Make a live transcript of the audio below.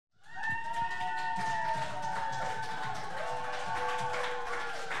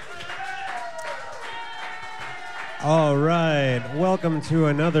All right, welcome to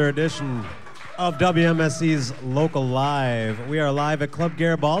another edition of WMSC's Local Live. We are live at Club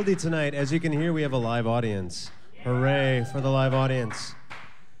Garibaldi tonight. As you can hear, we have a live audience. Hooray for the live audience.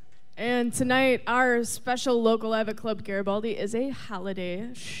 And tonight, our special Local Live at Club Garibaldi is a holiday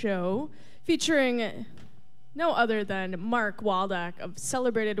show featuring no other than Mark Waldock of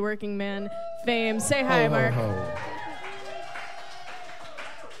Celebrated Working Man fame. Say hi, Mark.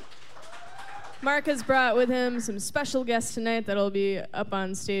 Mark has brought with him some special guests tonight that'll be up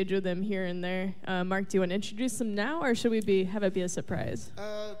on stage with him here and there. Mark, do you want to introduce them now, or should we have it be a surprise?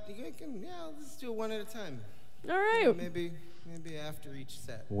 Let's do it one at a time. All right. Yeah, maybe after each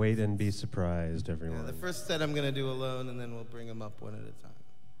set. Wait and be surprised, everyone. Yeah, the first set I'm going to do alone, and then we'll bring them up one at a time.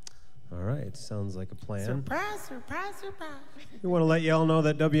 All right, sounds like a plan. Surprise, surprise, surprise. We want to let you all know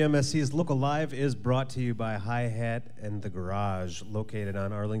that WMSC's Local Live is brought to you by Hi-Hat and The Garage, located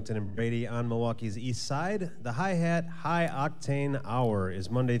on Arlington and Brady on Milwaukee's east side. The Hi-Hat High Octane Hour is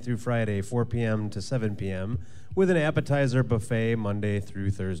Monday through Friday, 4 p.m. to 7 p.m., with an appetizer buffet Monday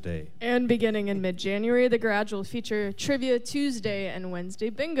through Thursday. And beginning in mid-January, the Garage will feature Trivia Tuesday and Wednesday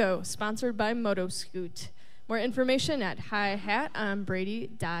Bingo, sponsored by Motoscoot. More information at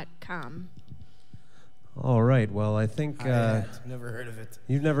hihatonbrady.com. All right, well, I think... never heard of it.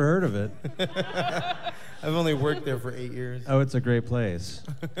 You've never heard of it? I've only worked there for 8 years. Oh, it's a great place.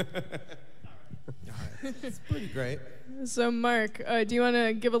 It's pretty great. So, Mark, do you want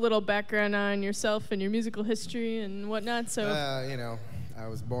to give a little background on yourself and your musical history and whatnot? I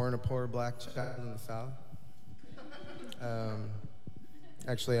was born a poor black child in the South.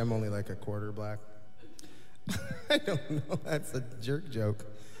 Actually, I'm only like a quarter black. I don't know. That's a jerk joke.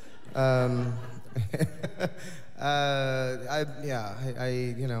 I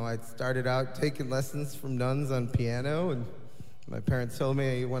started out taking lessons from nuns on piano, and my parents told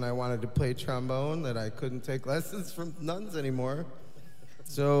me when I wanted to play trombone that I couldn't take lessons from nuns anymore.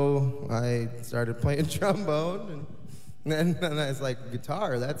 So I started playing trombone, and then I was like,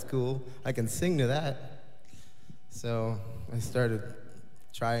 guitar, that's cool. I can sing to that. So I started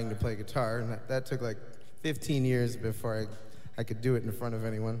trying to play guitar, and that took like 15 years before I could do it in front of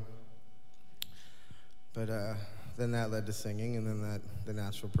anyone. But then that led to singing, and then the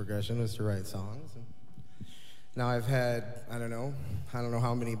natural progression was to write songs. And now I've had, I don't know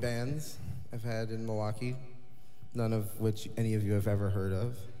how many bands I've had in Milwaukee, none of which any of you have ever heard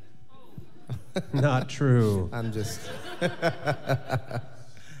of. Not true. I'm just,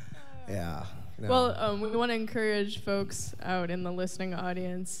 yeah. No. Well, we want to encourage folks out in the listening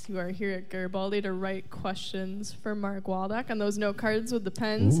audience who are here at Garibaldi to write questions for Mark Waldock on those note cards with the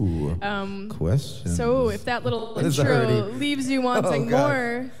pens. Ooh, questions. So if that little intro leaves you wanting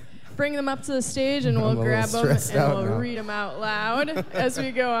more, bring them up to the stage and we'll grab them and we'll read them out loud as we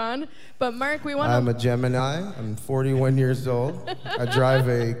go on. But Mark, I'm a Gemini. I'm 41 years old. I drive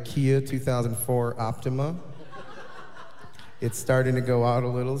a Kia 2004 Optima. It's starting to go out a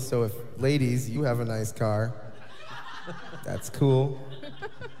little, so if, ladies, you have a nice car, that's cool.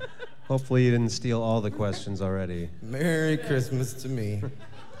 Hopefully you didn't steal all the questions already. Merry Christmas to me.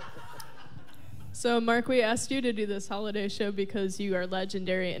 So, Mark, we asked you to do this holiday show because you are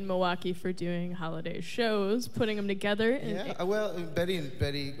legendary in Milwaukee for doing holiday shows, putting them together. Betty,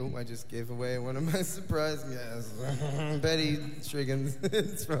 I just gave away one of my surprise guests. Betty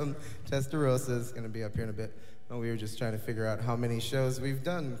Striggins from Testarossa is going to be up here in a bit. We were just trying to figure out how many shows we've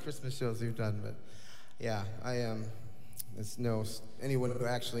done, Christmas shows we've done, but yeah, anyone who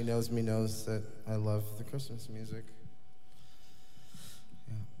actually knows me knows that I love the Christmas music.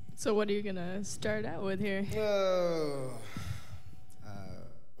 Yeah. So what are you gonna start out with here? Why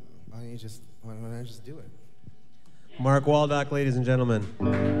don't I just do it? Mark Waldock, ladies and gentlemen.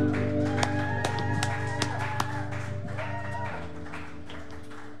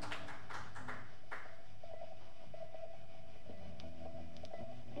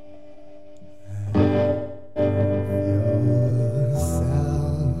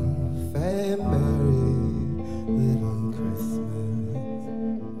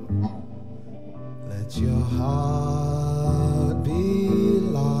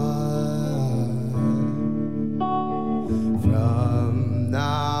 From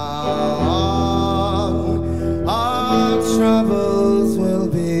now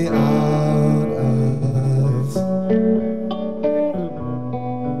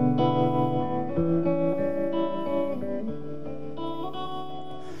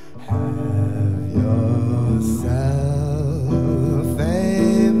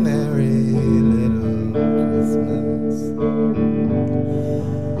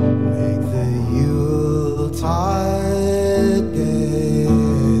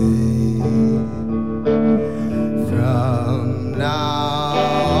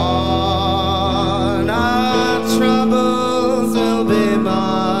many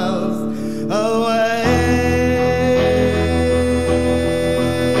miles away.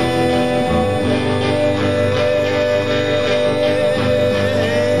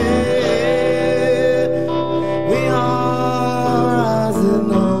 We are as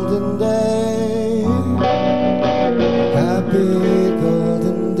in olden days, happy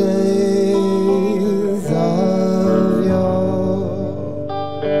golden days of yore.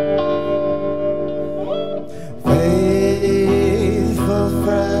 Faithful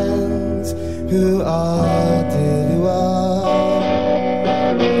friends who are dear to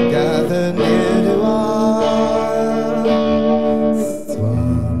us, gather near to us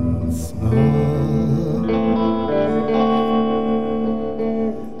once more.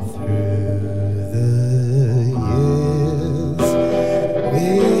 Through the years, we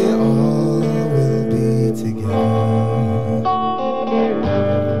all will be together.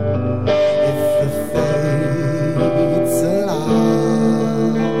 If the fates allow,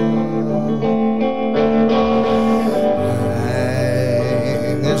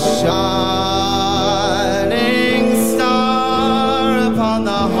 hang a shining star upon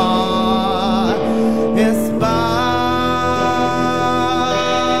the highest bough,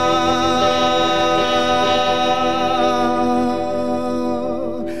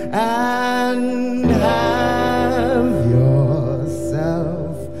 and have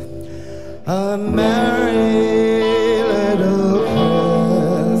yourself a merry little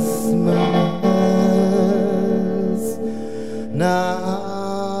Christmas now.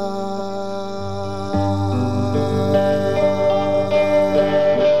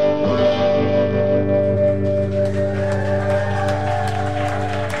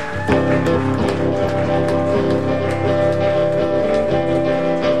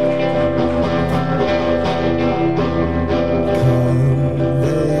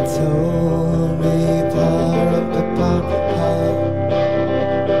 They told me, pa-ra-pa-pa-pa,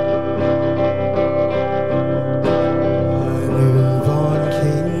 a newborn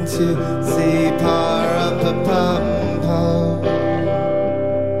king to see, pa-ra-pa-pa-pa.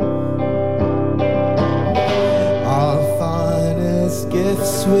 Our finest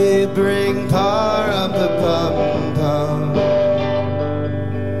gifts we bring, pa-ra-pa-pa-pa,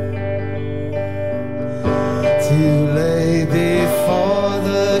 to lay before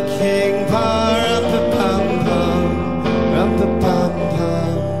the king, pa-rum-pa-pum-pum,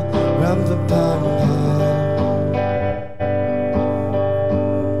 rum-pa-pum-pum, rum-pa-pum-pum.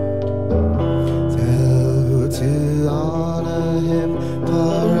 To honor him,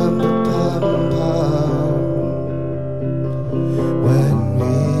 pa-rum-pa-pum-pum, when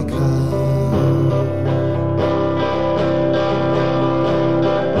we come.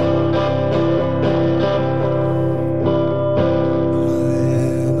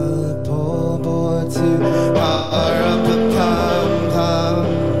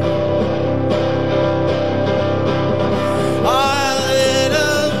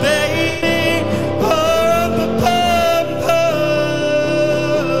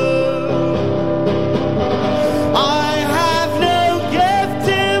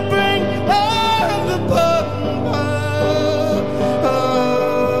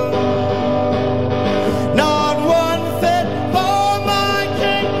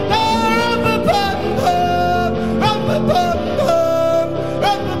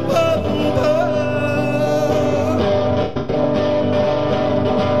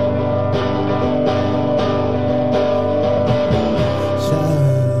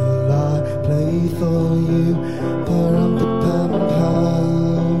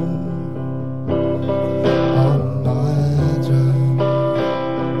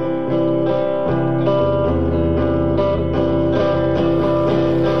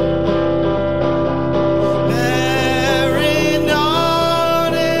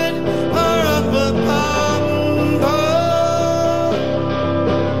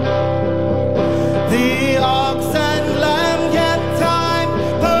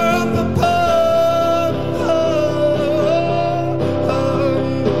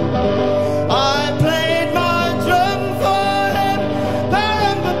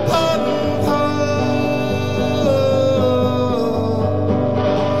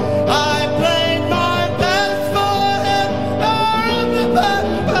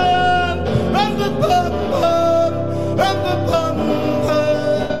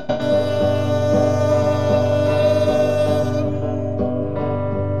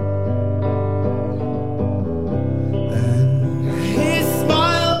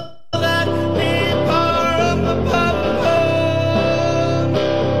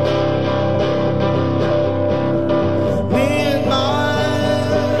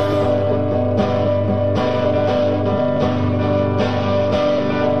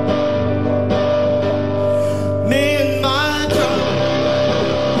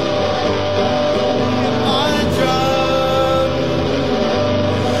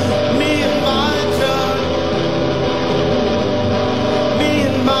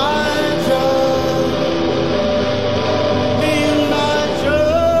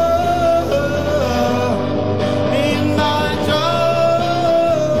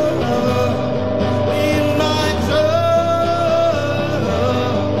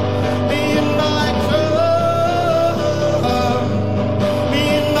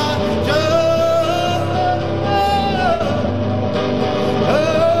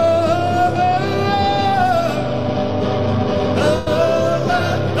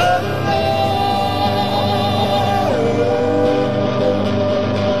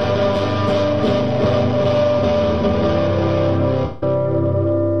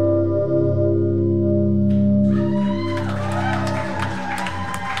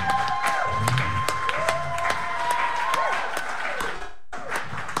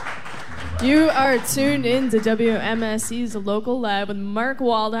 You are tuned in to WMSE's Local Live with Mark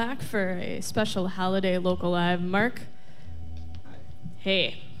Waldock for a special holiday Local Live. Mark,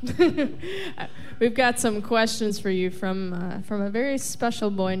 hey. We've got some questions for you from a very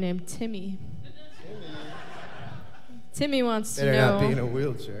special boy named Timmy. Timmy wants to know... Better not be in a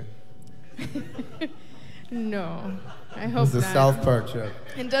wheelchair. No, I hope It's a not. South Park joke.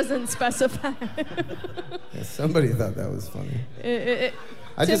 It doesn't specify. Yeah, somebody thought that was funny.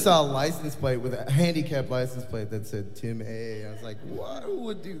 I just saw a license plate with a handicapped license plate that said Tim A. I was like, what? Who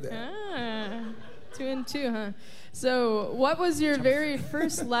would do that? Ah, 2 and 2, huh? So, what was your very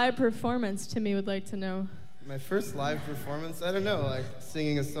first live performance? Timmy would like to know. My first live performance, I don't know, like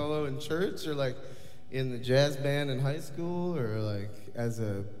singing a solo in church or like in the jazz band in high school or like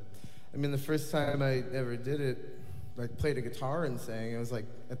the first time I ever did it, like played a guitar and sang, I was like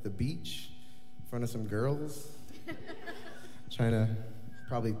at the beach in front of some girls, trying to,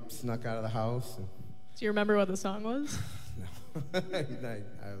 probably snuck out of the house. Do you remember what the song was? No,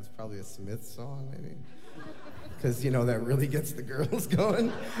 I was probably a Smith song maybe. Because, that really gets the girls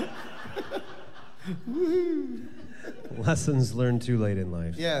going. Lessons learned too late in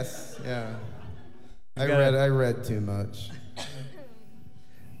life. Yes, yeah. I read too much.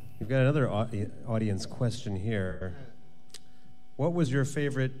 We've got another audience question here. What was your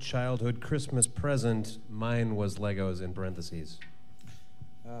favorite childhood Christmas present? Mine was Legos in parentheses.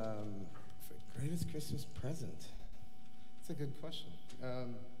 Greatest Christmas present? That's a good question.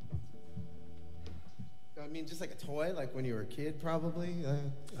 Just like a toy, like when you were a kid, probably.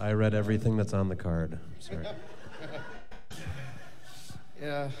 I read everything that's on the card. Sorry.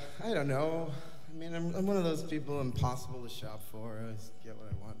 Yeah, I don't know. I'm one of those people impossible to shop for. I just get what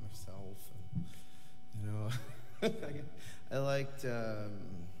I want myself. And, I liked, I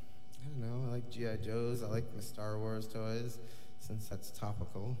like G.I. Joes. I like my Star Wars toys, since that's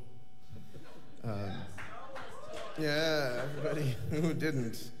topical. Yeah, everybody who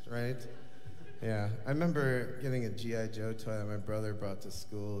didn't, right? Yeah, I remember getting a G.I. Joe toy that my brother brought to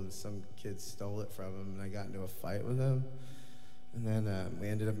school, and some kid stole it from him, and I got into a fight with him. And then we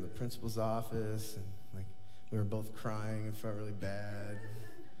ended up in the principal's office, and we were both crying and felt really bad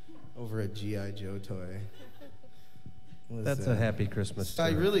over a G.I. Joe toy. That's a happy Christmas story.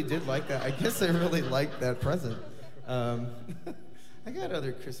 I really did like that. I guess I really liked that present. I got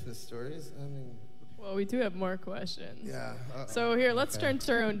other Christmas stories. Well, we do have more questions. Yeah. So here, let's turn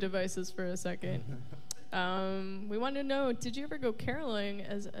to our own devices for a second. We want to know, did you ever go caroling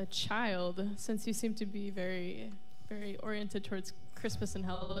as a child, since you seem to be very, very oriented towards Christmas and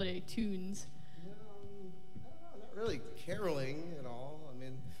holiday tunes? I don't know, not really caroling at all.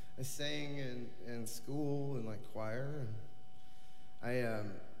 I sang in school and choir. I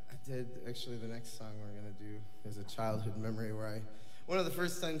did, actually, the next song we're going to do is a childhood memory where one of the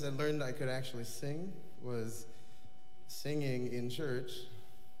first times I learned I could actually sing was singing in church.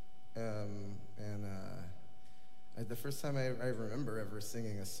 The first time I remember ever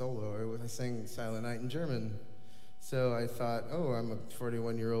singing a solo, I sang Silent Night in German. So I thought, I'm a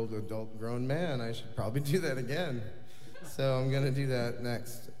 41-year-old adult grown man. I should probably do that again. So I'm going to do that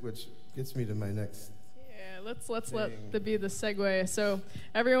next, which gets me to my next. Yeah, let's let that be the segue. So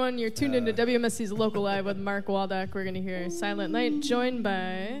everyone, you're tuned into WMSC's Local Live with Mark Waldock. We're going to hear Silent Night, joined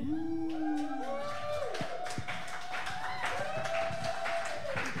by...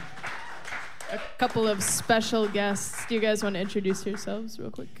 a couple of special guests. Do you guys want to introduce yourselves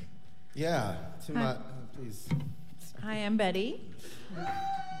real quick? Yeah, please. Hi, I'm Betty.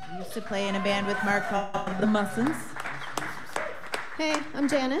 I used to play in a band with Mark called The Mussins. Hey, I'm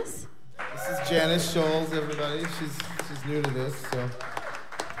Janice. This is Janice Scholes, everybody. She's new to this, so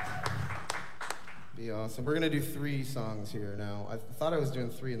be awesome. We're gonna do 3 songs here now. I thought I was doing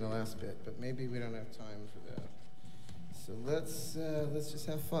 3 in the last bit, but maybe we don't have time for that. So let's just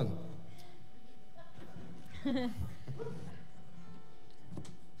have fun.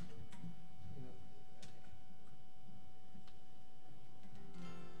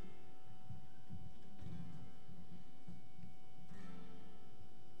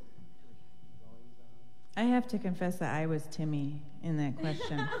 I have to confess that I was Timmy in that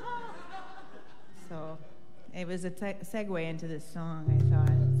question. So it was a segue into this song, I thought.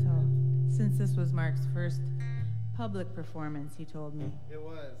 So since this was Mark's first public performance, he told me. It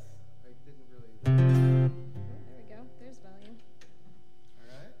was. I didn't really... There we go. There's volume. All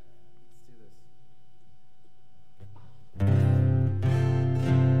right.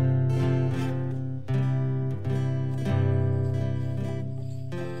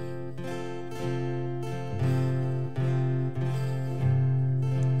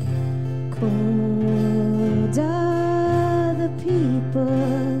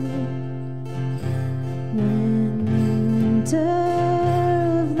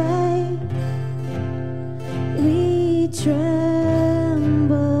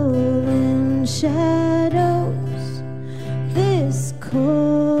 shadows this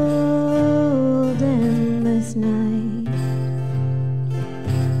cold endless night,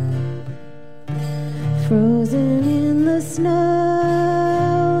 frozen in the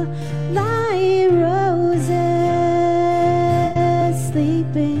snow lie roses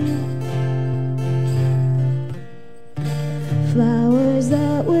sleeping, flowers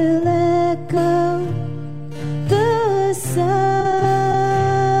that will echo the sunrise,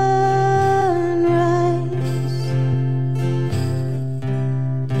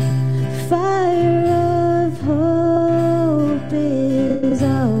 fire of hope is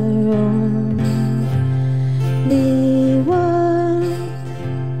our only one.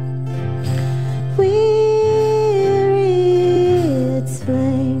 Weary its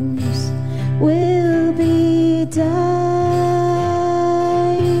flames will be dying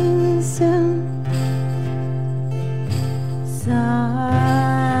soon. Silent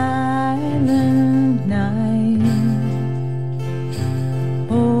night,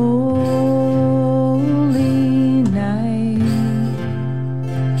 holy night,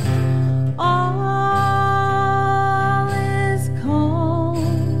 all is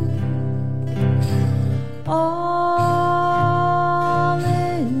calm, all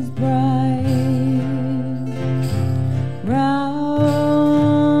is bright,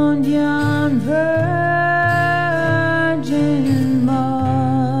 round yon virgin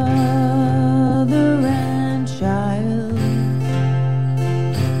mother and child,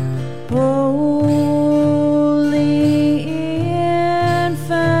 holy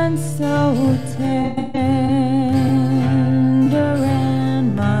infant, so tender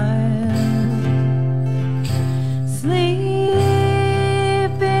and mild, sleep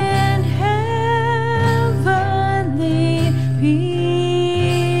in heavenly peace,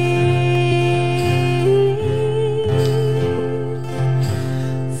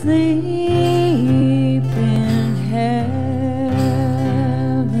 sleep in heavenly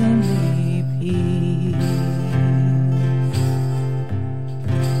peace.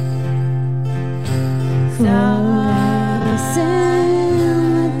 Voice in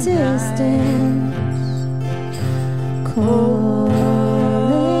the distance, calling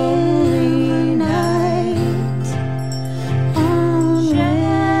night, on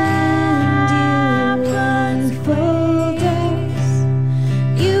wind you unfold us,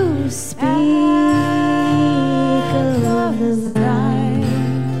 you speak of the light,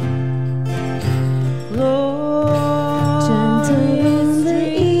 gentle on the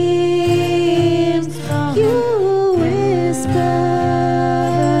eaves, you whisper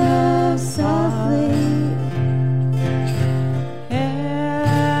softly,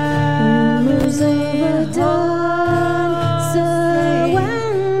 rumors of a dawn so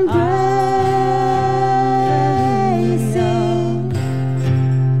embracing,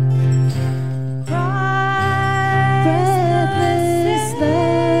 breathless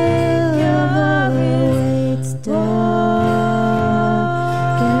love awaits dark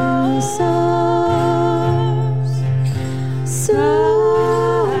and soars.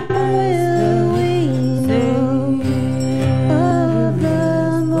 Soon will we know of the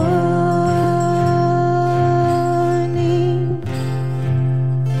morning.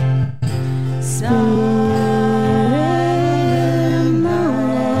 Spirit among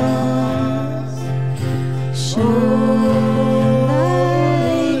us, shine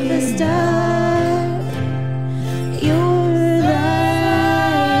like the star. You're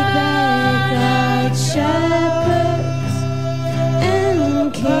light that guides shepherds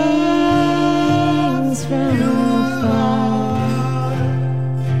and kings from afar.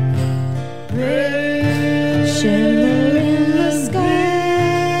 Shimmer in the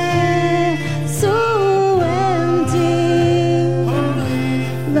sky, so empty,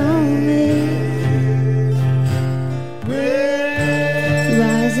 lonely,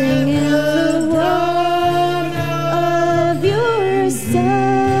 rising in the warmth of your son's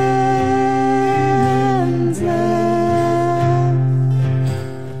love.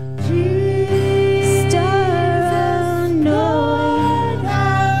 Star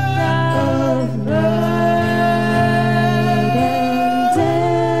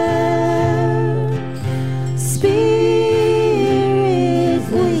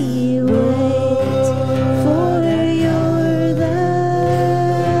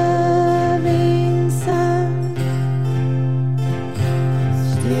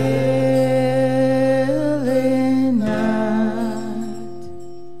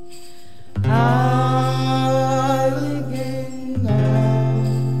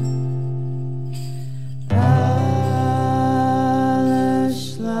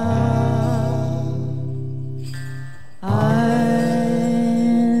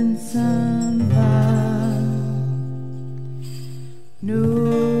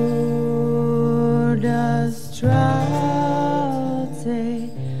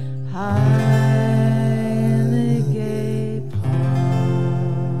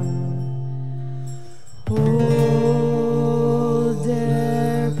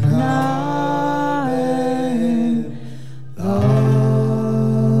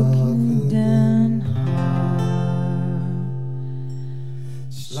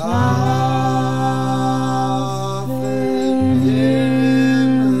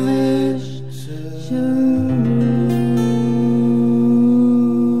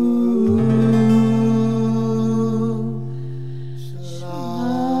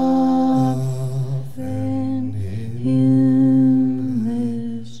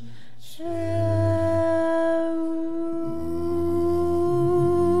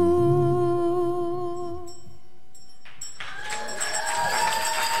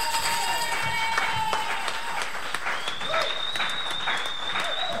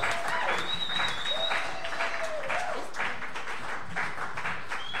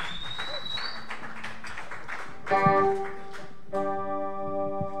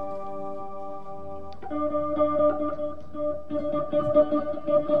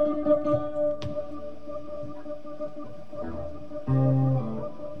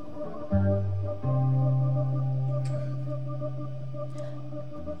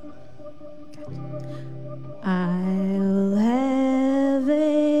I'll have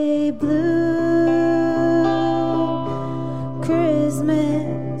a blue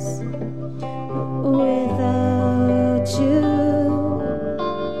Christmas without you.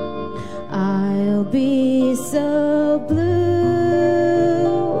 I'll be so blue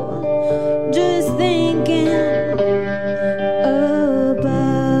just thinking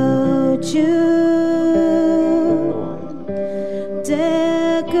about you.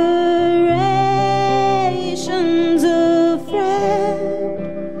 Decorations of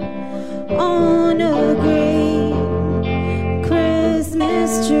red on a green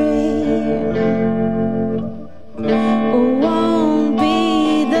Christmas tree won't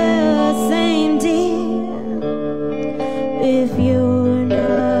be the same, dear, if you're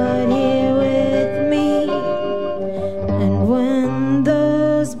not here with me. And when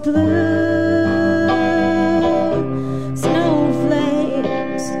those blue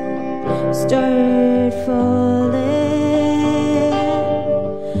snowflakes start falling,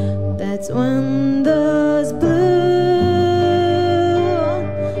 that's when those blue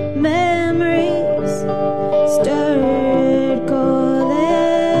memories start calling.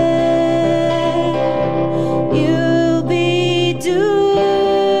 You'll be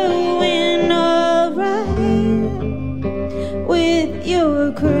doing alright with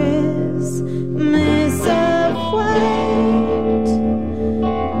your Christmas of white,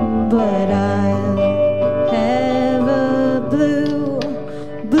 but I'll have a blue,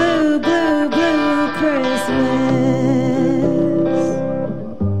 blue, blue, blue Christmas.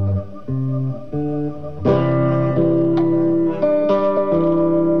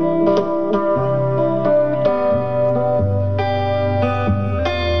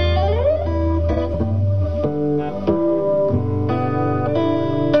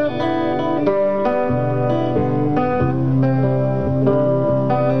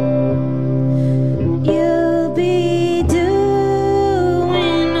 You'll be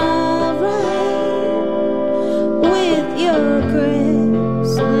doing alright with your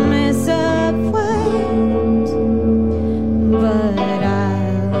Christmas of white, but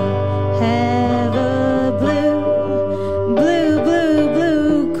I'll have a blue, blue, blue,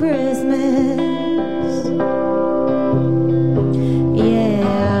 blue Christmas.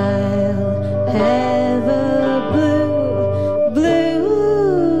 Yeah, I'll have a blue,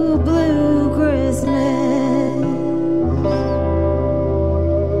 blue, blue Christmas.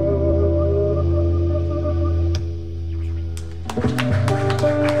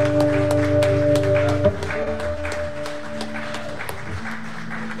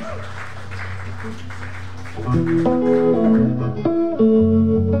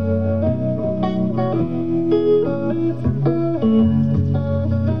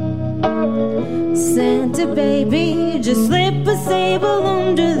 Santa baby, just slip a sable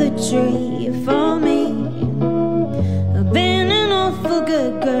under the tree for me. I've been an awful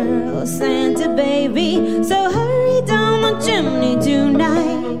good girl, Santa baby, so hurry down the chimney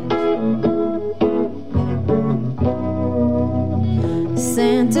tonight.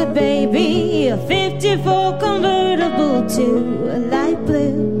 Santa baby, a 54 convertible to a light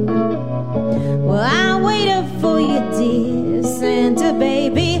blue. Well, I'll wait up for you, dear Santa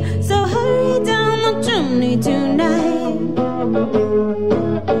baby, so hurry down the chimney tonight.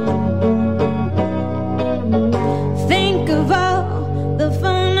 Think of all the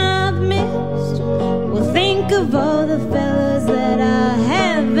fun I've missed. Well, think of all the fellas that I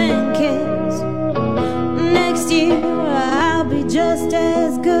haven't kissed. Next year I'll be just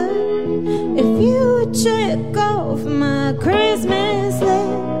as good if you would check off my Christmas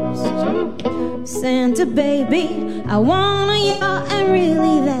list. Santa baby, I want a yacht, and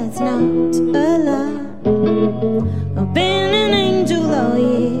really that's not a lot. I've been an angel all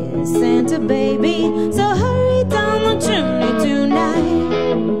year, Santa baby, so hurry down the chimney tonight.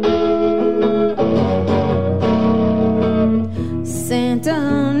 Santa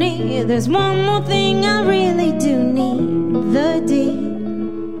honey, there's one more thing I really do need, the deed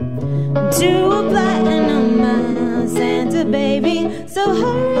to a platinum mine, Santa baby, so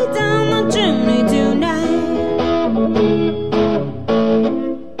hurry down the chimney tonight.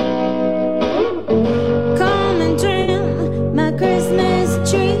 Come and trim my Christmas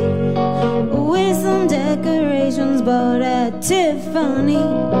tree with some decorations bought at Tiffany's.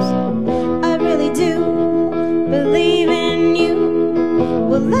 I really do believe in you.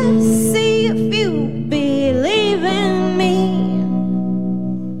 Well, let's see if you believe in me.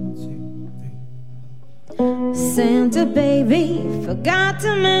 Santa baby, forgot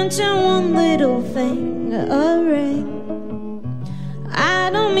to mention one little thing, a ring. I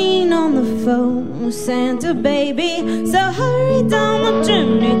don't mean on the phone, Santa baby, so hurry down the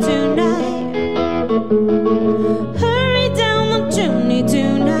chimney tonight. Hurry down the chimney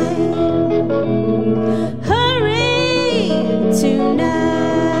tonight. Hurry tonight.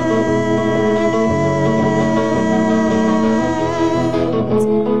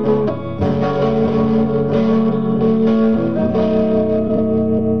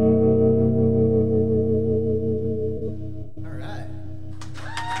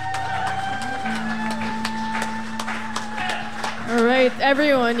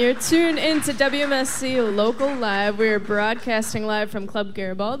 Everyone, you're tuned into WMSC Local Live. We're broadcasting live from Club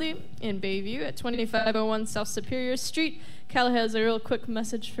Garibaldi in Bayview at 2501 South Superior Street. Cal has a real quick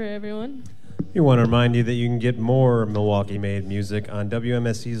message for everyone. We want to remind you that you can get more Milwaukee-made music on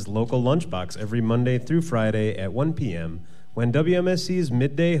WMSC's Local Lunchbox every Monday through Friday at 1 p.m. when WMSC's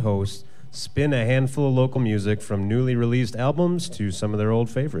midday hosts spin a handful of local music from newly released albums to some of their old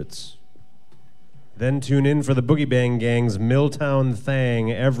favorites. Then tune in for the Boogie Bang Gang's Milltown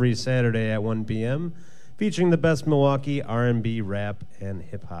Thang every Saturday at 1 p.m., featuring the best Milwaukee R&B, rap, and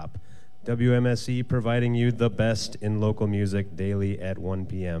hip-hop. WMSC providing you the best in local music daily at 1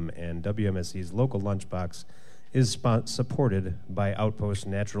 p.m., and WMSC's Local Lunchbox is supported by Outpost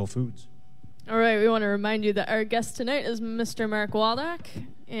Natural Foods. All right, we want to remind you that our guest tonight is Mr. Mark Waldock,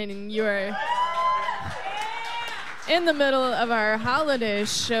 and you are in the middle of our holiday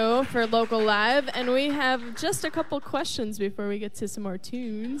show for Local Live, and we have just a couple questions before we get to some more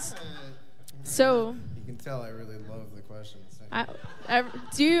tunes. So you can tell I really love the questions.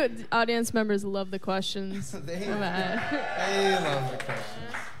 Do you audience members love the questions? They love the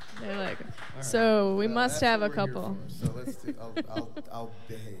questions. They like it. Right. So we must have a couple. So let's do. I'll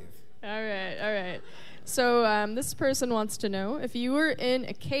behave. All right. So this person wants to know, if you were in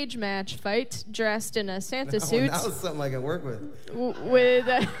a cage match fight dressed in a Santa suit... That was something I could work with.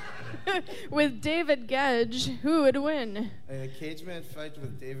 With David Gedge, who would win? In a cage match fight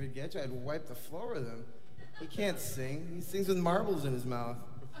with David Gedge, I'd wipe the floor with him. He can't sing. He sings with marbles in his mouth.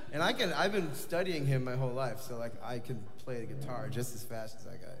 And I've been studying him my whole life, so I can play the guitar just as fast as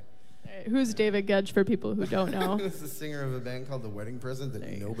that guy. Who's David Gedge for people who don't know? He's the singer of a band called The Wedding Present that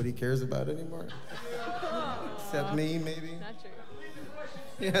nobody cares about anymore. Except me, maybe. Not true.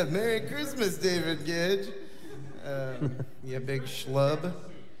 Yeah, Merry Christmas, David Gedge. Yeah, big schlub.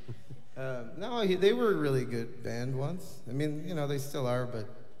 No, they were a really good band once. I mean, they still are, but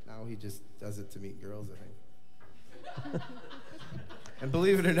now he just does it to meet girls, I think. And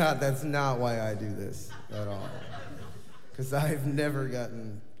believe it or not, that's not why I do this at all. Because I've never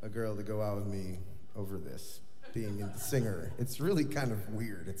gotten a girl to go out with me over this, being a singer. It's really kind of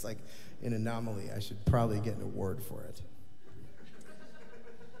weird. It's like an anomaly. I should probably get an award for it.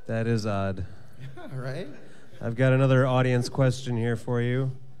 That is odd. Yeah, right? I've got another audience question here for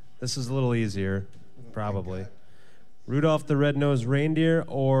you. This is a little easier, probably. Rudolph the Red-Nosed Reindeer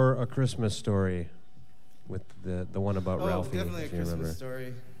or A Christmas Story? With the one about Ralphie, definitely if A you Christmas remember.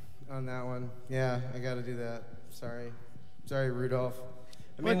 Story on that one. Yeah, I got to do that. Sorry, Rudolph.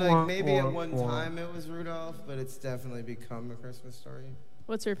 I mean, maybe at one time it was Rudolph, but it's definitely become A Christmas Story.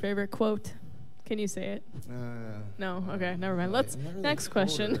 What's your favorite quote? Can you say it? No? Okay, never mind. Let's next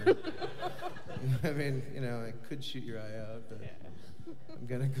question. I mean, I could shoot your eye out, but I'm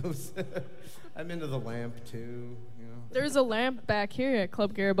going to go... I'm into the lamp, too. There's a lamp back here at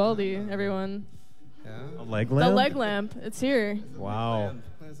Club Garibaldi, everyone. Yeah? A leg lamp? The leg lamp. It's here. Wow.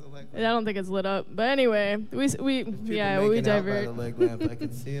 I don't think it's lit up, but anyway, we divert. Out by the leg lamp, I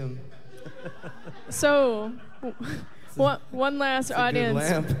could see them. So, one last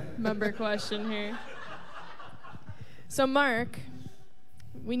audience member question here. So, Mark,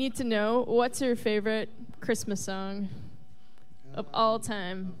 we need to know, what's your favorite Christmas song of all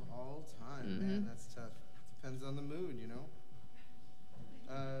time? Of all time, man, that's tough. depends on the mood, you know.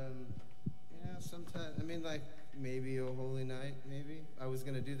 Yeah, sometimes, I mean, like, maybe O Holy Night, maybe. I was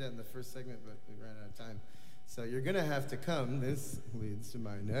going to do that in the first segment, but we ran out of time. So you're going to have to come. This leads to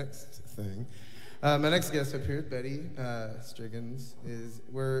my next thing. My next guest up here, Betty Striggins, is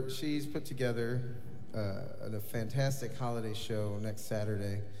where she's put together a fantastic holiday show next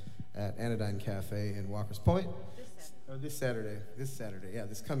Saturday at Anodyne Cafe in Walker's Point. This Saturday,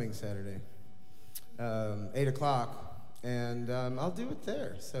 this coming Saturday, 8 o'clock, and I'll do it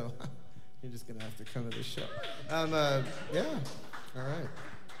there. So you're just gonna have to come to the show. Yeah, all right.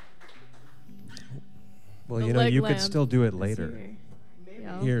 Well, The you know, leg you could lamp still do it is later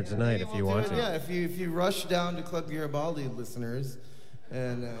Yeah. here tonight if you want to. Yeah, if you rush down to Club Garibaldi, listeners,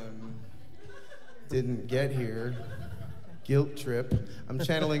 and didn't get here, guilt trip. I'm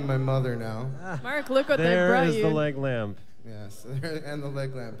channeling my mother now. Mark, look what they There brought is you. the leg lamp. Yes, and the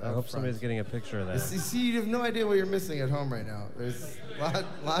leg lamp. I hope somebody's getting a picture of You that. see, you have no idea what you're missing at home right now. There's a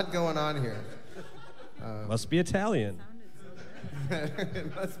lot going on here. Must be Italian.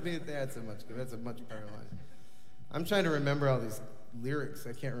 It must be. That's a much better line. I'm trying to remember all these lyrics.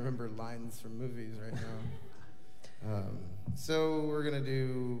 I can't remember lines from movies right now. So we're gonna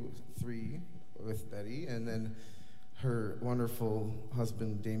do 3 with Betty, and then her wonderful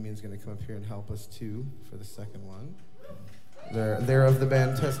husband Damien's gonna come up here and help us too for the second one. They're of the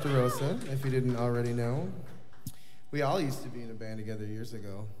band Testarossa, if you didn't already know. We all used to be in a band together years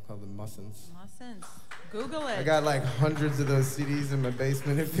ago called the Mussins. Mussins. Google it. I got like hundreds of those CDs in my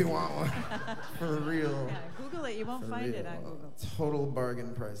basement if you want one. For real. Yeah, Google it. You won't For find real. it on Google. Total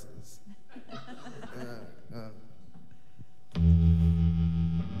bargain prices.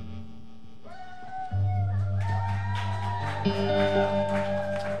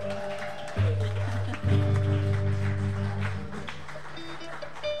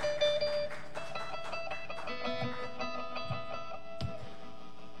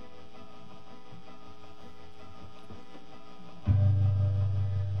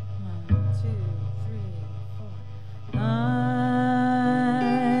 I'm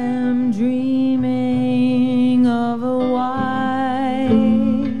dreaming of a white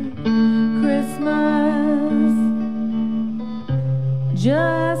Christmas,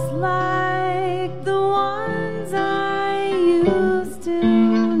 just like the ones I used to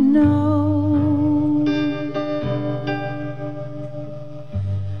know,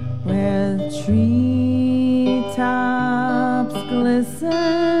 where the treetops glisten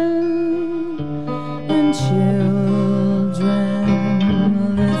and children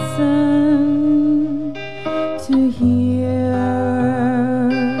listen to hear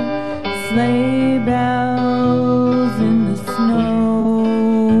sleigh bells in the snow.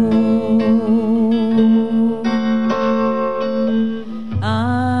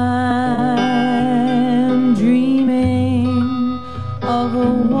 I'm dreaming of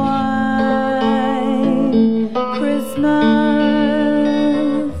a white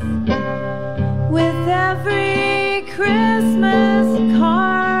Christmas, with every Christmas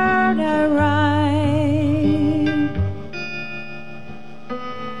card I write.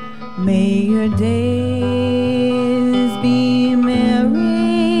 May your days be merry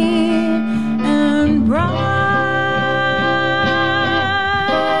and bright,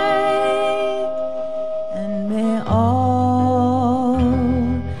 and may all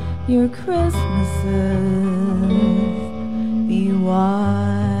your Christmases be white.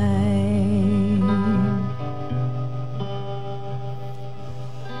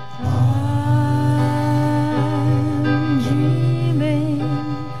 I'm dreaming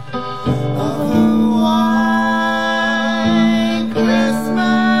of a white Christmas,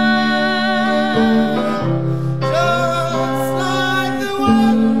 just like the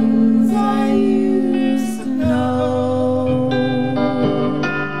ones I used to know,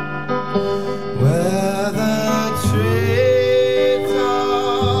 where the treetops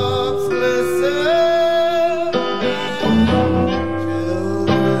glisten and children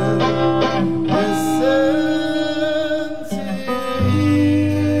listen to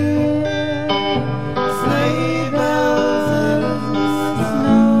hear sleigh bells in the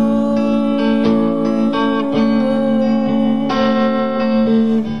snow.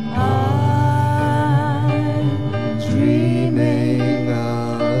 I'm dreaming of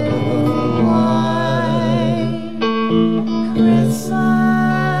a white Christmas,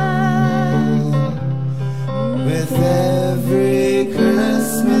 with every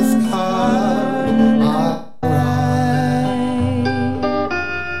Christmas card I write.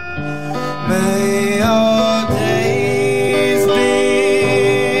 May your days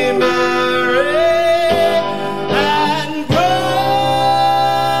be merry and bright,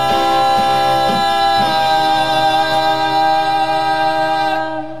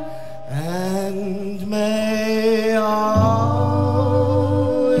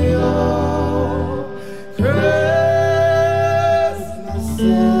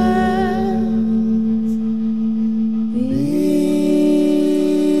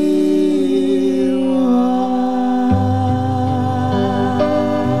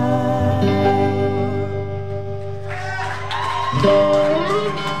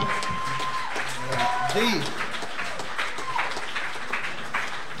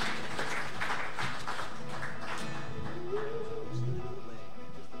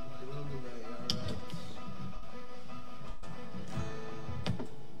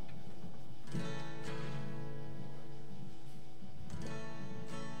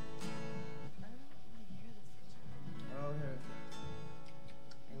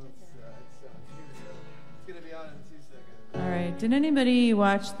 Did anybody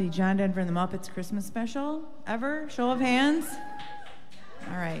watch the John Denver and the Muppets Christmas special ever? Show of hands?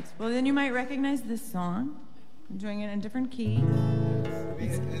 All right. Well, then you might recognize this song. I'm doing it in a different key.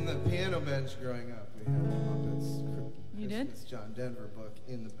 In the piano bench growing up, we had the Muppets You did? Christmas John Denver book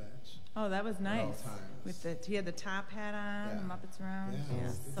in the bench. Oh, that was nice. times. With he had the top hat on, Yeah. the Muppets around. Yeah.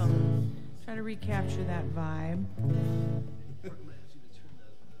 So try to recapture that vibe.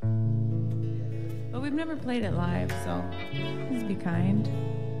 But we've never played it live, so please be kind.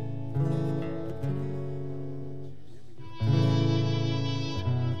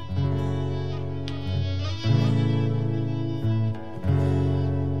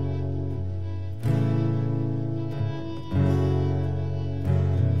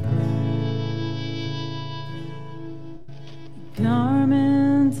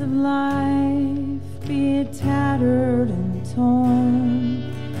 Garments of life, be it tattered and torn,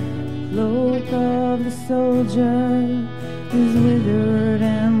 cloak of the soldier is withered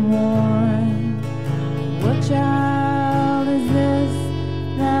and worn. What child is this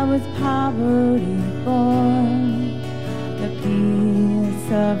that was poverty born? The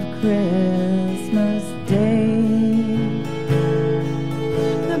peace of Christmas Day.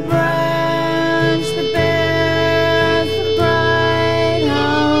 The branch that bears the bright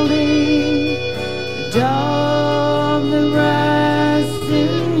holly, the dove that rests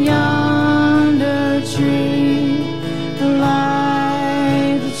in yonder tree, the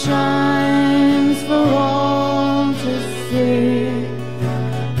light that shines for all to see,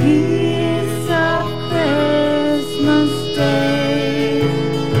 peace of Christmas Day.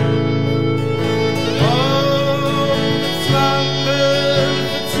 Slumbered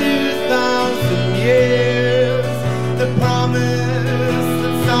for 2,000 years, the promise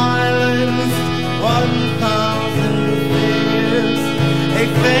that silenced 1,000 fears, a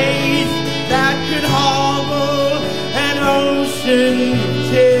faith that could hobble an ocean of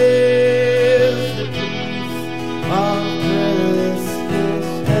tears, the peace of Christmas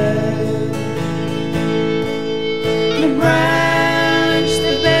Day. The branch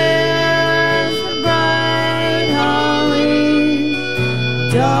that bears the bright holly,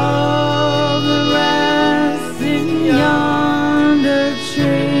 dove that rests in yonder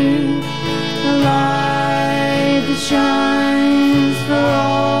tree, the light that shines for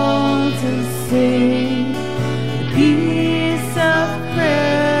all to see, the peace of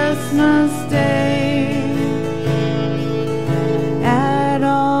Christmas Day. Add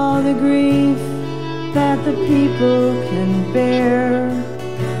all the grief that the people can bear,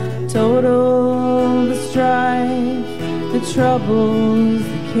 total the strife, the troubles,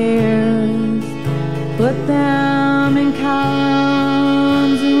 the cares, put them in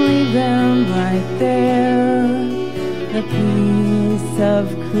columns and leave them right there, the peace of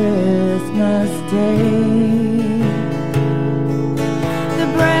Christmas Day. The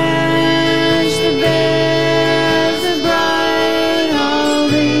branch that bears the bright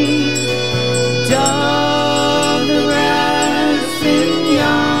holly, dove that rests in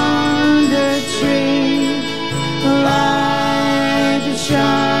yonder tree, the light that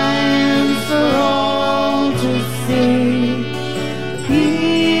shines for all to see, the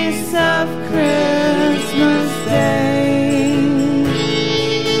peace of Christmas Day.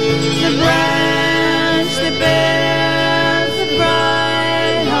 The branch that bears the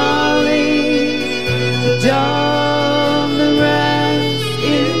bright holly, the dove that rests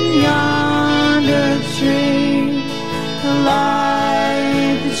in yonder tree, the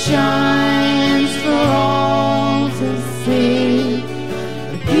light that shines for all to see,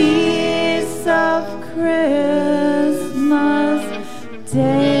 the peace of Christmas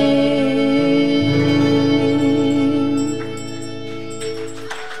Day.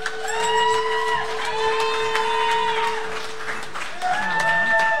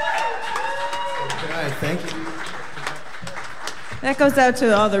 Okay, thank you. That goes out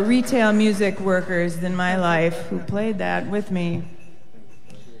to all the retail music workers in my life who played that with me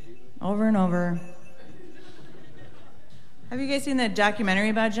over and over. Have you guys seen that documentary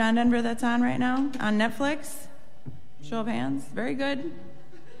about John Denver that's on right now on Netflix? Show of hands. Very good. You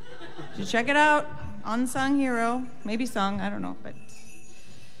should check it out. Unsung hero. Maybe sung, I don't know, but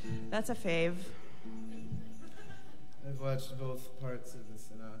that's a fave. I've watched both parts of the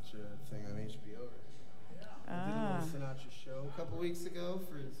Sinatra thing on HBO. I did a little Sinatra show a couple weeks ago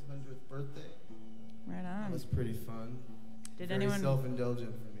for his 100th birthday. Right It on. was pretty fun. Did Very anyone? self-indulgent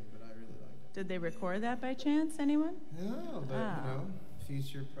for me, but I really liked Did they record that by chance? Anyone? it. No, but Oh.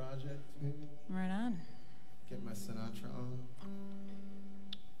 future project, maybe. Right on. Get my Sinatra on.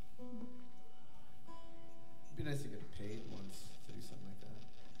 It'd be nice to get paid once to do something like that.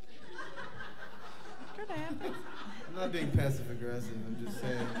 Could happen. I'm not not being passive aggressive. I'm just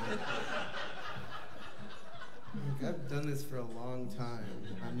saying. I've done this for a long time.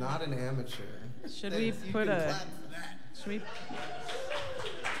 I'm not an amateur. Should we put a? Should we?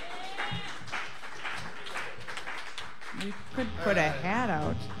 We could put a hat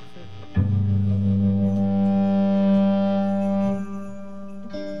out.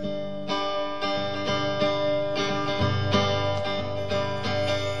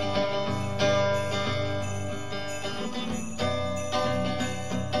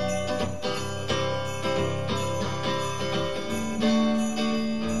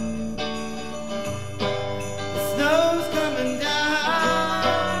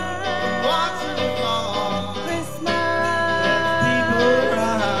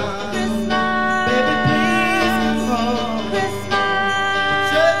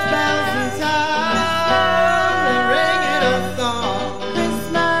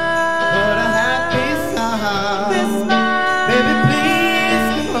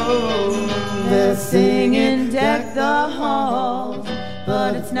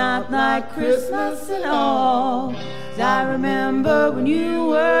 Christmas at all. 'Cause I remember when you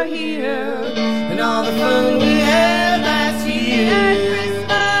were here and all the fun we had last year.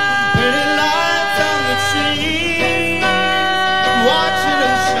 Pretty lights on the tree, watching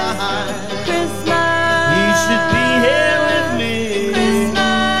them shine. Christmas, you should be here with me. Christmas,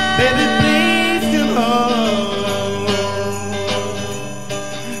 baby, please come home.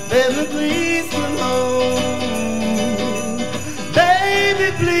 Baby, please come home. Baby,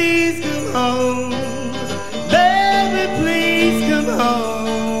 please come home. Baby, please come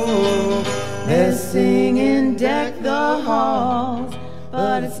home. They're singing Deck the Halls,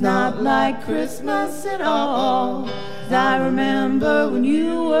 but it's not like Christmas at all. 'Cause I remember when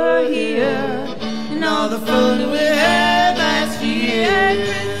you were here and all the fun we had last year.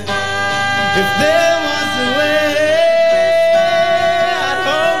 If there was a way, I'd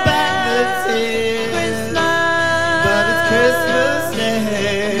hold back the tears. But it's Christmas Day.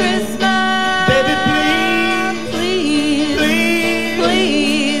 Baby, please, please, please,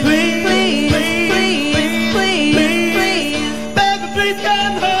 please, please, please, please, please, baby, please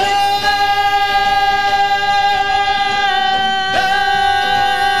come home.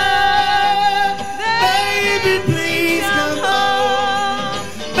 Baby, please come home.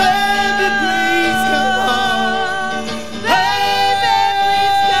 Baby, please come home. Baby, please come home. Baby,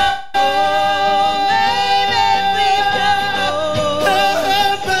 please come home.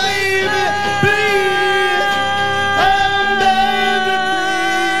 Baby, please. Oh, baby,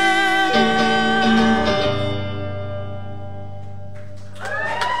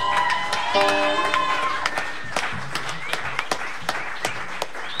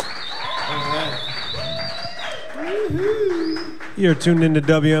 You're tuned into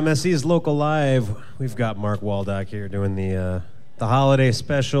WMSE's Local Live. We've got Mark Waldock here doing the holiday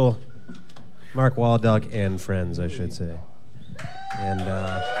special. Mark Waldock and friends, I should say. And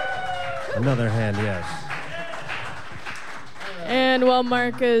another hand, yes. And while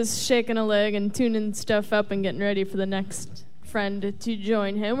Mark is shaking a leg and tuning stuff up and getting ready for the next friend to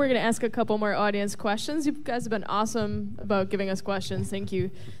join him, we're going to ask a couple more audience questions. You guys have been awesome about giving us questions. Thank you.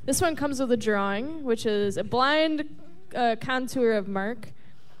 This one comes with a drawing, which is a blind contour of Mark.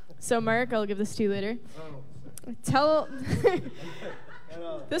 So, Mark, I'll give this to you later. Tell...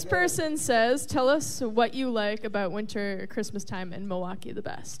 This person says, tell us what you like about winter or Christmas time in Milwaukee the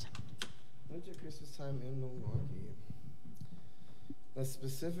best. Winter Christmas time in Milwaukee.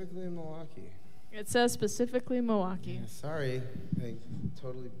 Specifically in Milwaukee. It says specifically Milwaukee. Yeah, sorry, I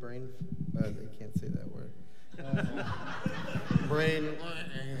totally brain. I can't say that word. Brain.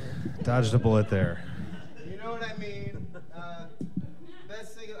 Dodged a bullet there. You know what I mean?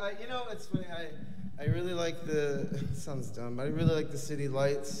 Best thing. You know, it's funny. I really like the. It sounds dumb, but I really like the city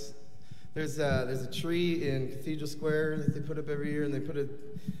lights. There's a tree in Cathedral Square that they put up every year, and they put a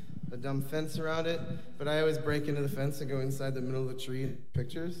dumb fence around it. But I always break into the fence and go inside the middle of the tree and take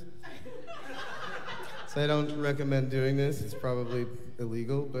pictures. So I don't recommend doing this. It's probably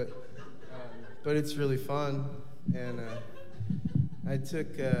illegal, but it's really fun. And I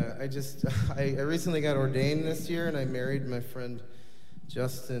recently got ordained this year, and I married my friend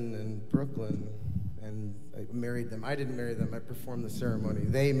Justin in Brooklyn, and I married them. I didn't marry them. I performed the ceremony.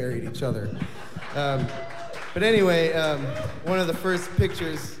 They married each other. But anyway, one of the first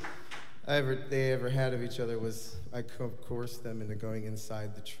pictures they ever had of each other was I coerced them into going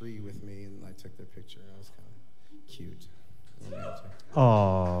inside the tree with me, and I took their picture. It was kind of cute.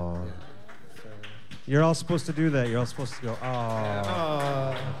 Aww. Yeah. So, You're all supposed to do that. You're all supposed to go,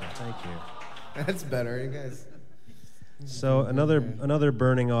 aww. Thank you. That's better, you guys. So another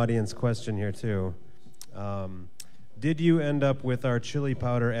burning audience question here too. Did you end up with our chili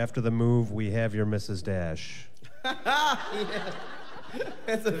powder after the move? We have your Mrs. Dash. Yeah.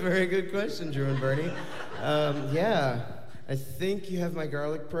 That's a very good question, Drew and Bernie. Yeah, I think you have my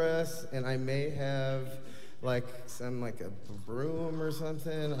garlic press, and I may have like a broom or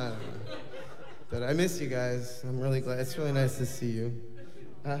something. I don't know. But I miss you guys. I'm really glad. It's really nice to see you.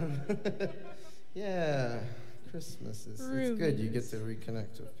 Yeah, Christmas is it's good. You get to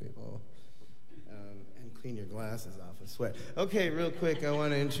reconnect with people. Clean your glasses off of sweat. Okay, real quick, I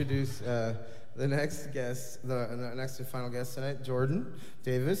want to introduce the next guest, the next and final guest tonight, Jordan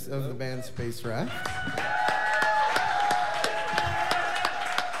Davis of the band Space Raft.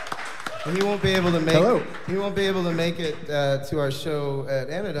 And he won't be able to make it to our show at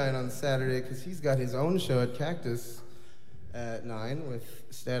Anodyne on Saturday because he's got his own show at Cactus at 9 with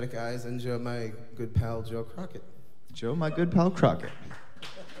Static Eyes and Joe, my good pal Joe Crockett. Joe, my good pal Crockett.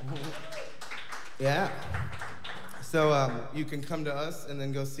 Yeah. So you can come to us and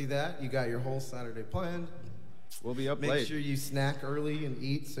then go see that. You got your whole Saturday planned. We'll be up late. Make sure you snack early and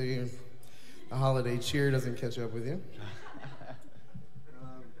eat so the holiday cheer doesn't catch up with you.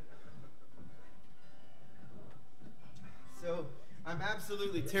 So I'm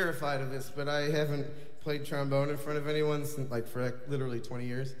absolutely terrified of this, but I haven't played trombone in front of anyone since for literally 20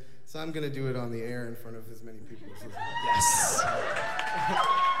 years. So I'm going to do it on the air in front of as many people as possible. Yes.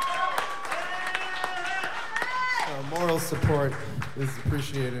 Moral support is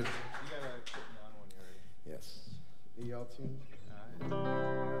appreciated. You gotta put me on when you're ready. Yes. Are y'all tuned?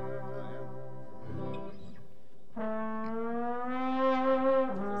 Does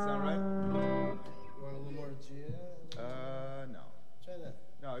that sound right? You want a little more jazz? No. Try that.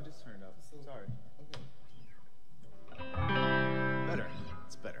 No, I just turned up. Sorry. Okay. Better.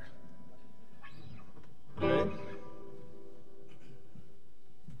 It's better. Ready? I'm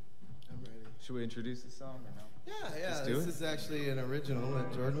ready. Should we introduce the song or no? Yeah. This is actually an original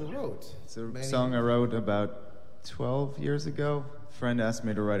that Jordan wrote. It's a song I wrote about 12 years ago. A friend asked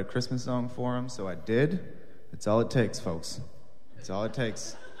me to write a Christmas song for him, so I did. It's all it takes, folks. It's all it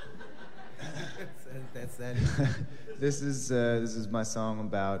takes. That's that. This is my song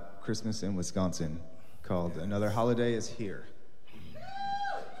about Christmas in Wisconsin called Another Holiday Is Here.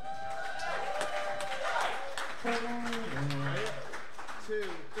 1, 2,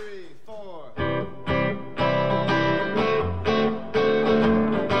 3, 4.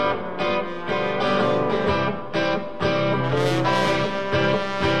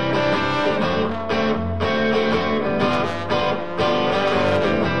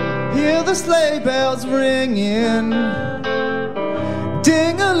 Hear the sleigh bells ringing,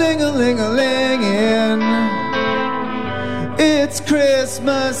 ding-a-ling-a-ling-a-linging. It's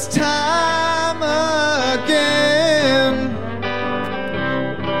Christmas time again.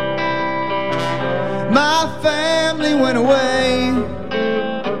 My family went away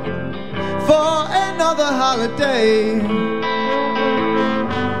for another holiday.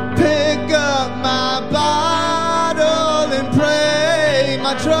 Pick up my bottle and pray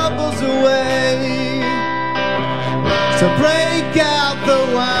my troubles away. So break out the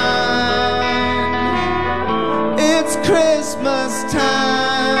wine, it's Christmas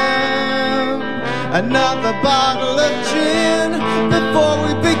time. Another bottle of gin before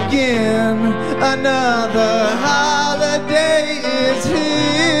we begin. Another holiday is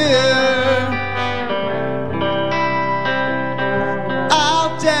here.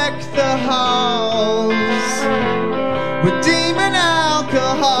 I'll deck the halls with demon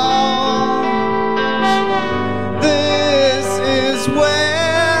alcohol. This is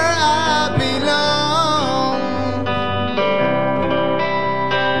where I belong.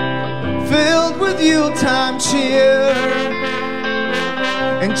 Filled with Yuletime cheer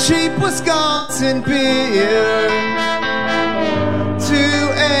and cheap Wisconsin beer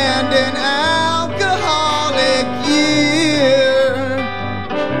to end an alcoholic year.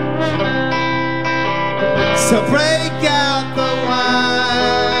 So break out the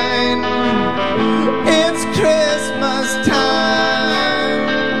wine, it's Christmas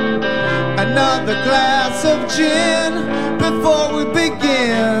time. Another glass of gin before we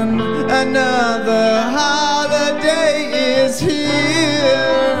begin. Another holiday is here.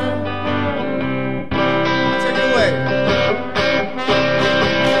 Take it away.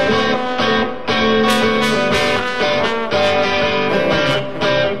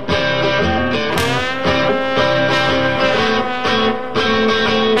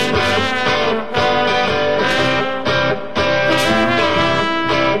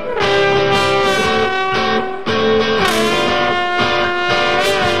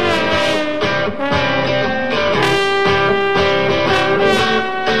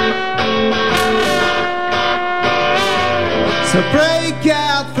 break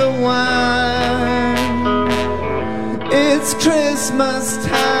out the wine. It's Christmas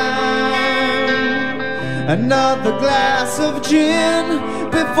time. Another glass of gin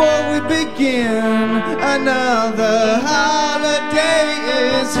before we begin. Another holiday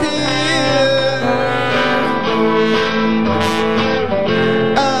is here.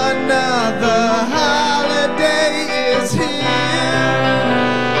 Another holiday is here.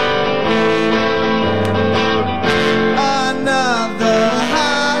 Another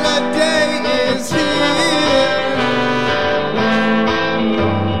holiday is here.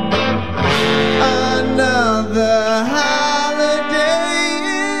 Another holiday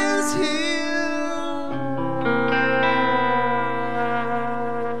is here.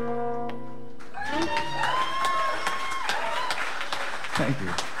 Thank you.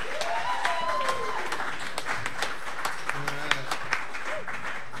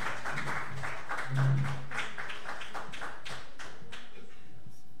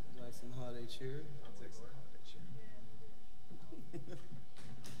 Like some holiday cheer? I'll take some holiday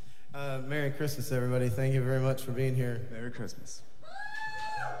cheer. Merry Christmas, everybody. Thank you very much for being here. Merry Christmas.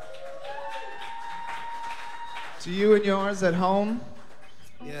 To you and yours at home,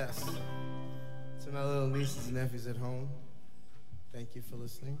 Yes. To my little nieces and nephews at home, thank you for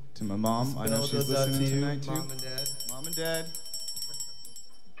listening. to my mom, I know Bell she's goes out listening to you, tonight too. Mom and Dad. Mom and Dad,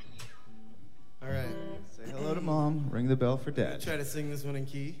 All right. say hello to Mom. Ring the bell for I'll Dad. try to sing this one in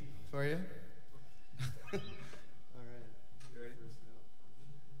key for you. All right. You ready?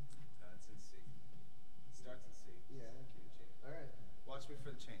 It's in C. Starts in C. Yeah. All right. Watch me for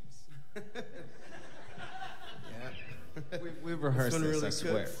the chains. Yeah. We've rehearsed one this, really I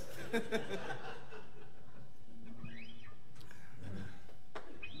swear. cooks.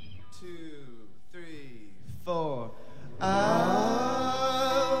 2, 3, 4.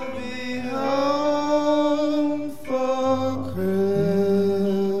 I'll be home for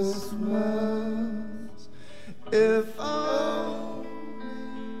Christmas if only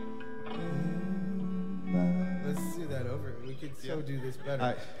in Let's do that over. We could so do this better. All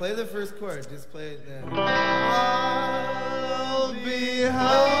right. Play the first chord. Just play it then. I'll be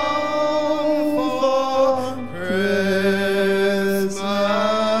home for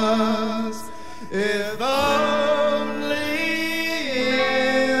Christmas if only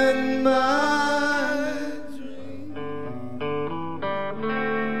in my dream.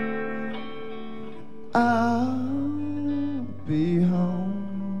 I'll be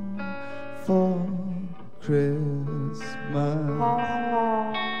home for Christmas.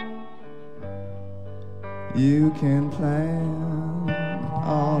 You can plan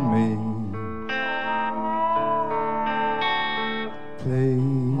on me.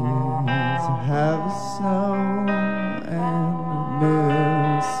 Please have snow and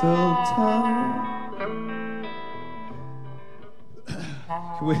mistletoe.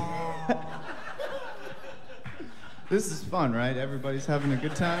 Can we? This is fun, right? Everybody's having a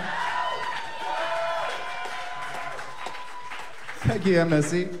good time. Thank you,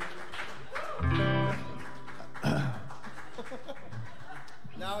 MSC.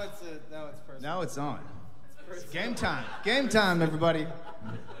 Now it's personal. Now it's on. It's game time. Game time, everybody.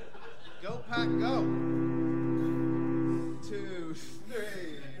 Go, Pack, go. 2, 3,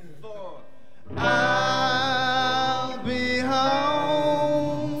 4. I'll be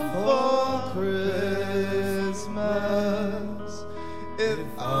home for Christmas if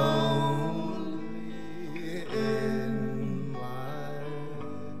only in my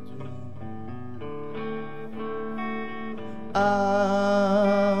dream.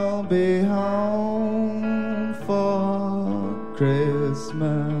 I'll be home for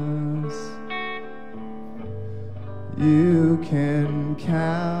Christmas. You can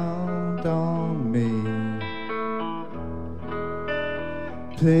count on me.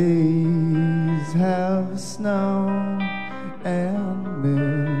 Please have snow and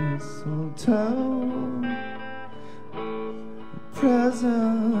mistletoe.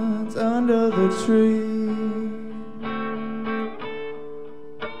 Presents under the tree.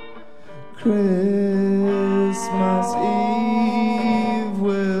 Christmas Eve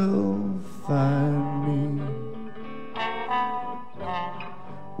will find me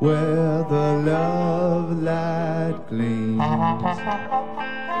where the love light gleams.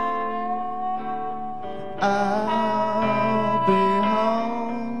 I'll be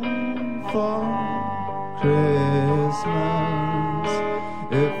home for Christmas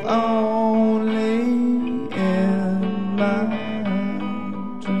if only in my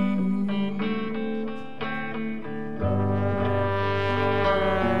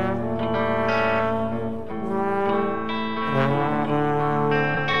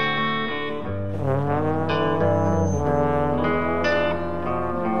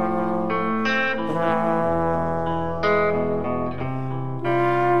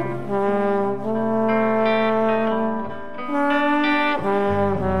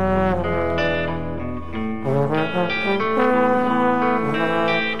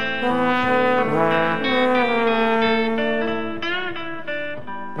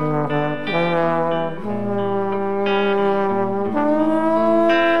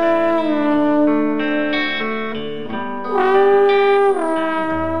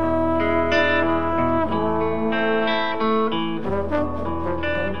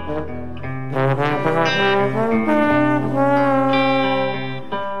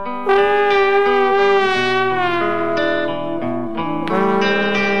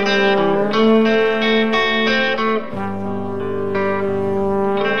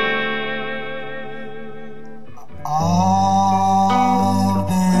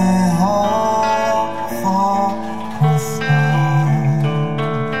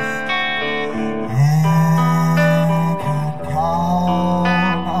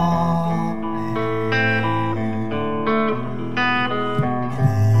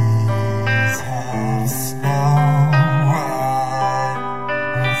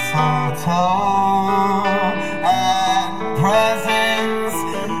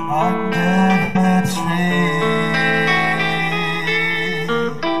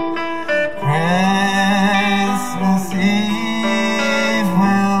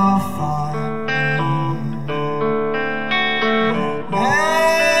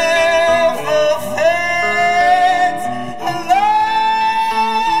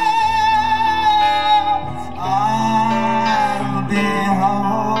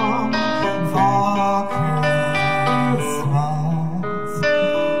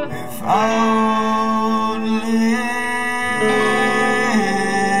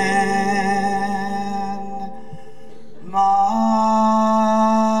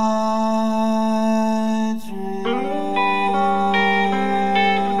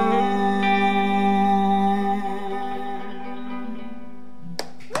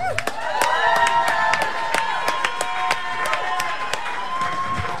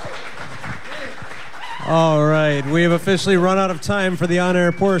All right, we have officially run out of time for the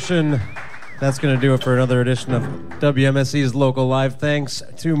on-air portion. That's going to do it for another edition of WMSE's Local Live. Thanks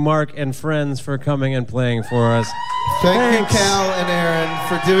to Mark and friends for coming and playing for us. Thank you, Cal and Aaron,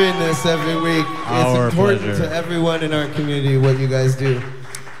 for doing this every week. Our it's important pleasure. to everyone in our community what you guys do,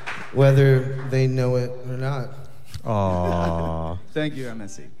 whether they know it or not. Aww. Thank you,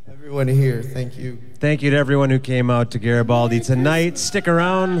 MSC. Everyone here, thank you. Thank you to everyone who came out to Garibaldi tonight. Stick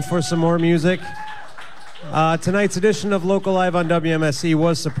around for some more music. Tonight's edition of Local Live on WMSE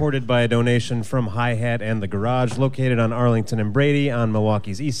was supported by a donation from Hi Hat and the Garage, located on Arlington and Brady on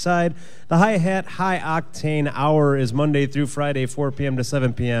Milwaukee's east side. The Hi Hat High Octane Hour is Monday through Friday, 4 p.m. to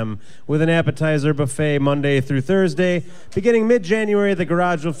 7 p.m., with an appetizer buffet Monday through Thursday. Beginning mid-January, the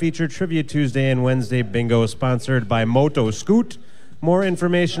Garage will feature Trivia Tuesday and Wednesday bingo, sponsored by Moto Scoot. More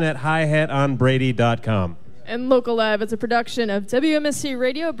information at hihatonbrady.com. And Local Live is a production of WMSC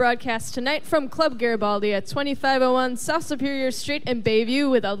Radio, broadcast tonight from Club Garibaldi at 2501 South Superior Street in Bayview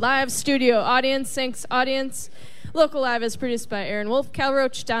with a live studio audience. Thanks, audience. Local Live is produced by Aaron Wolf, Cal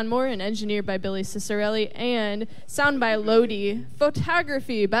Roach, Don Moore, and engineered by Billy Cicerelli, and sound by Lodi.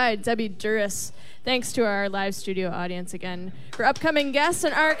 Photography by Debbie Duras. Thanks to our live studio audience again. For upcoming guests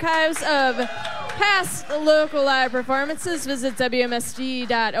and archives of past Local Live performances, visit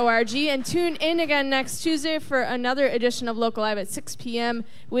WMSD.org and tune in again next Tuesday for another edition of Local Live at 6 p.m.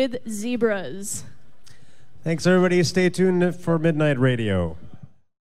 with Zebras. Thanks, everybody. Stay tuned for Midnight Radio.